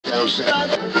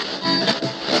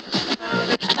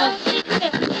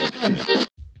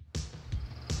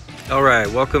All right,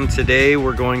 welcome. Today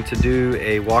we're going to do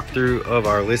a walkthrough of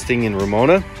our listing in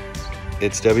Ramona.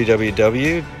 It's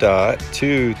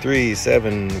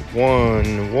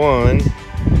www.23711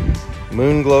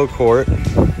 Moonglow Court.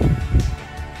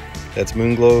 That's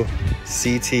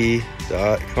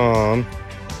moonglowct.com.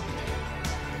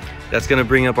 That's going to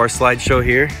bring up our slideshow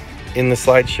here. In the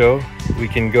slideshow, we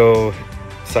can go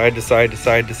side to side to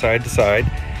side to side to side.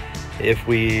 If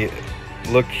we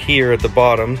look here at the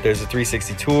bottom, there's a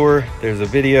 360 tour, there's a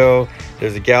video,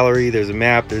 there's a gallery, there's a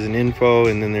map, there's an info,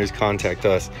 and then there's contact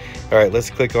us. All right, let's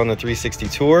click on the 360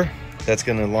 tour. That's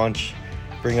going to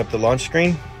bring up the launch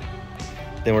screen.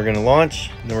 Then we're going to launch,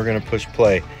 and then we're going to push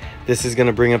play. This is going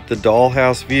to bring up the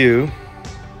dollhouse view.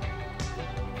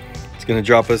 It's going to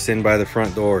drop us in by the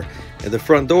front door. At the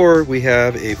front door, we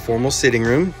have a formal sitting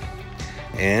room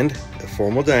and a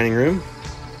formal dining room.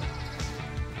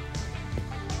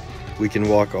 We can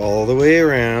walk all the way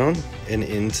around and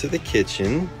into the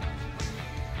kitchen.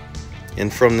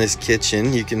 And from this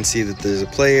kitchen, you can see that there's a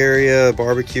play area, a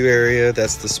barbecue area.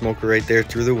 That's the smoker right there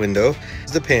through the window.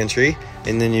 It's the pantry.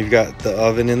 And then you've got the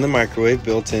oven and the microwave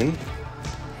built in.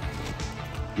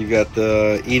 You've got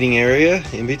the eating area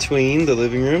in between the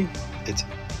living room. It's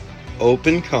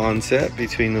open concept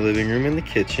between the living room and the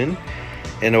kitchen.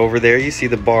 And over there, you see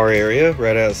the bar area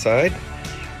right outside.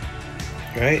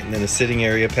 Right, and then a sitting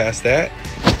area past that,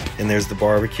 and there's the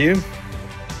barbecue,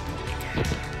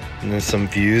 and there's some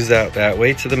views out that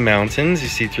way to the mountains you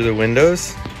see through the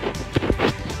windows.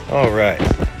 All right,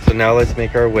 so now let's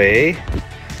make our way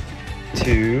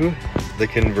to the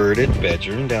converted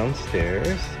bedroom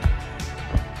downstairs.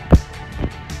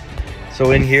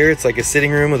 So in here, it's like a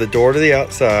sitting room with a door to the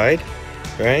outside,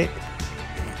 right?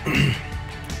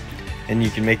 And you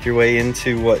can make your way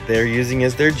into what they're using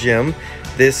as their gym.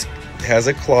 This has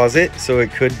a closet, so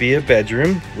it could be a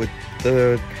bedroom with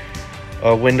the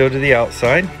window to the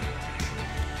outside.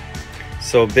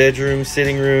 So bedroom,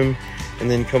 sitting room,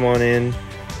 and then come on in,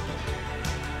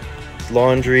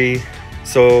 laundry.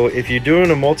 So if you're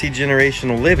doing a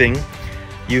multi-generational living,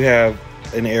 you have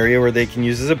an area where they can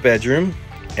use as a bedroom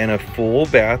and a full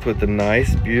bath with a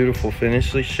nice, beautiful,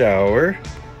 finishly shower.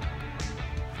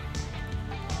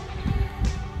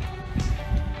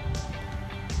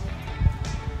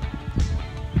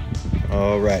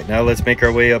 All right, now let's make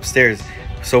our way upstairs.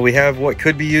 So we have what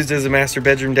could be used as a master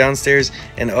bedroom downstairs,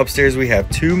 and upstairs we have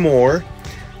two more.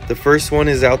 The first one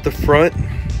is out the front.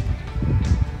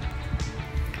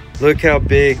 Look how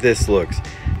big this looks.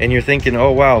 And you're thinking,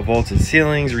 oh wow, vaulted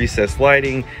ceilings, recessed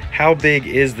lighting. How big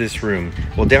is this room?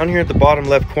 Well, down here at the bottom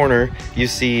left corner, you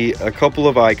see a couple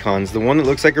of icons. The one that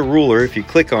looks like a ruler, if you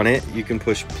click on it, you can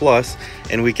push plus,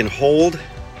 and we can hold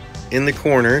in the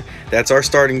corner. That's our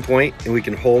starting point, and we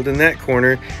can hold in that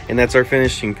corner, and that's our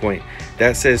finishing point.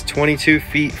 That says 22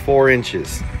 feet 4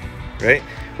 inches, right?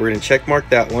 We're gonna check mark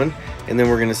that one, and then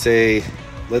we're gonna say,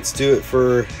 let's do it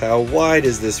for how wide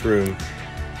is this room?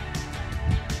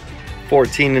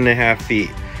 14.5 feet.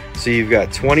 So you've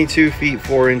got 22 feet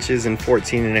 4 inches and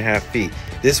 14.5 feet.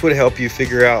 This would help you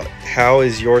figure out how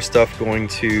is your stuff going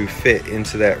to fit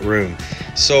into that room.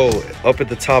 So up at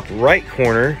the top right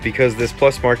corner, because this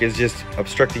plus mark is just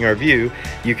obstructing our view,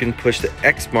 you can push the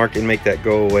X mark and make that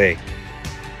go away.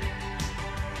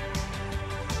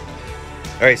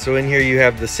 All right, so in here you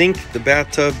have the sink, the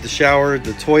bathtub, the shower,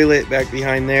 the toilet back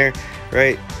behind there,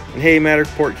 right? And hey,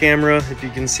 Matterport camera, if you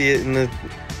can see it in the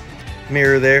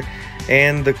mirror there,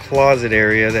 and the closet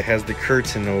area that has the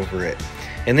curtain over it.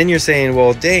 And then you're saying,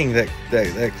 well, dang, that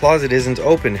closet isn't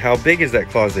open. How big is that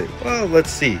closet? Well, let's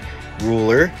see.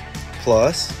 Ruler,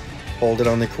 plus, hold it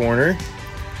on the corner,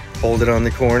 hold it on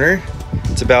the corner.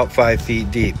 It's about 5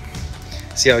 feet deep.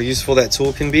 See how useful that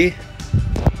tool can be?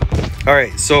 All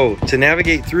right, so to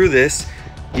navigate through this,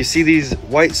 you see these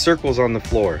white circles on the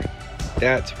floor.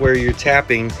 That's where you're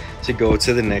tapping to go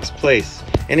to the next place.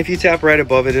 And if you tap right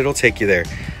above it, it'll take you there.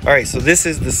 All right, so this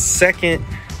is the second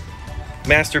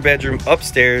master bedroom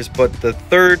upstairs, but the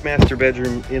third master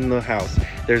bedroom in the house.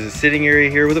 There's a sitting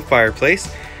area here with a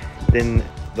fireplace, then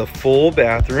the full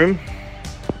bathroom.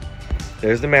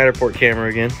 There's the Matterport camera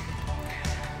again,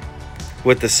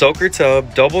 with the soaker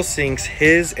tub, double sinks,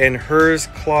 his and hers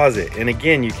closet. And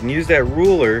again, you can use that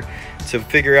ruler to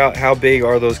figure out how big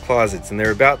are those closets, and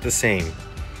they're about the same.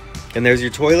 And there's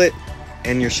your toilet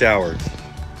and your shower.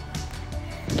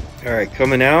 All right,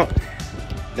 coming out.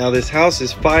 Now this house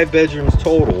is 5 bedrooms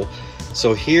total.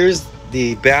 So here's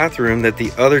the bathroom that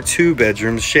the other 2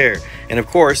 bedrooms share. And of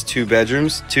course, 2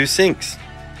 bedrooms, 2 sinks.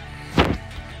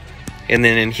 And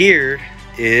then in here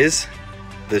is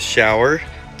the shower,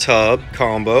 tub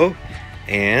combo,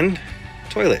 and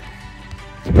toilet.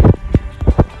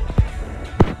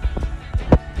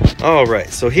 All right,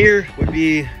 so here would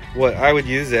be what I would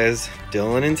use as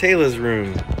Dylan and Taylor's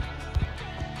room.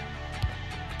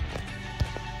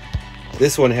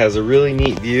 This one has a really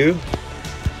neat view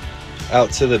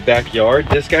out to the backyard.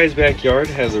 This guy's backyard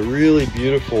has a really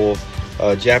beautiful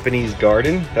Japanese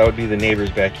garden. That would be the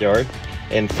neighbor's backyard.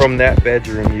 And from that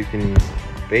bedroom, you can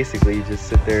basically just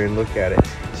sit there and look at it.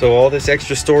 So all this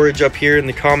extra storage up here in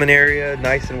the common area,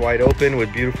 nice and wide open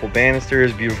with beautiful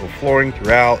banisters, beautiful flooring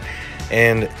throughout,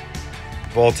 and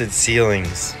vaulted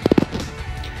ceilings.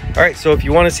 All right, so if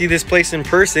you want to see this place in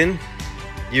person,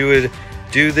 you would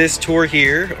do this tour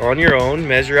here on your own,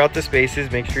 measure out the spaces,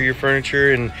 make sure your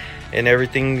furniture and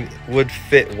everything would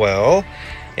fit well,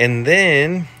 and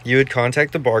then you would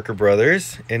contact the Barker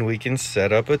brothers and we can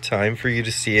set up a time for you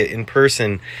to see it in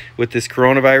person. With this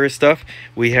coronavirus stuff,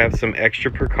 we have some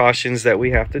extra precautions that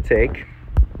we have to take,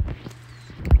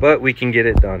 but we can get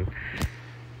it done.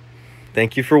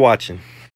 Thank you for watching.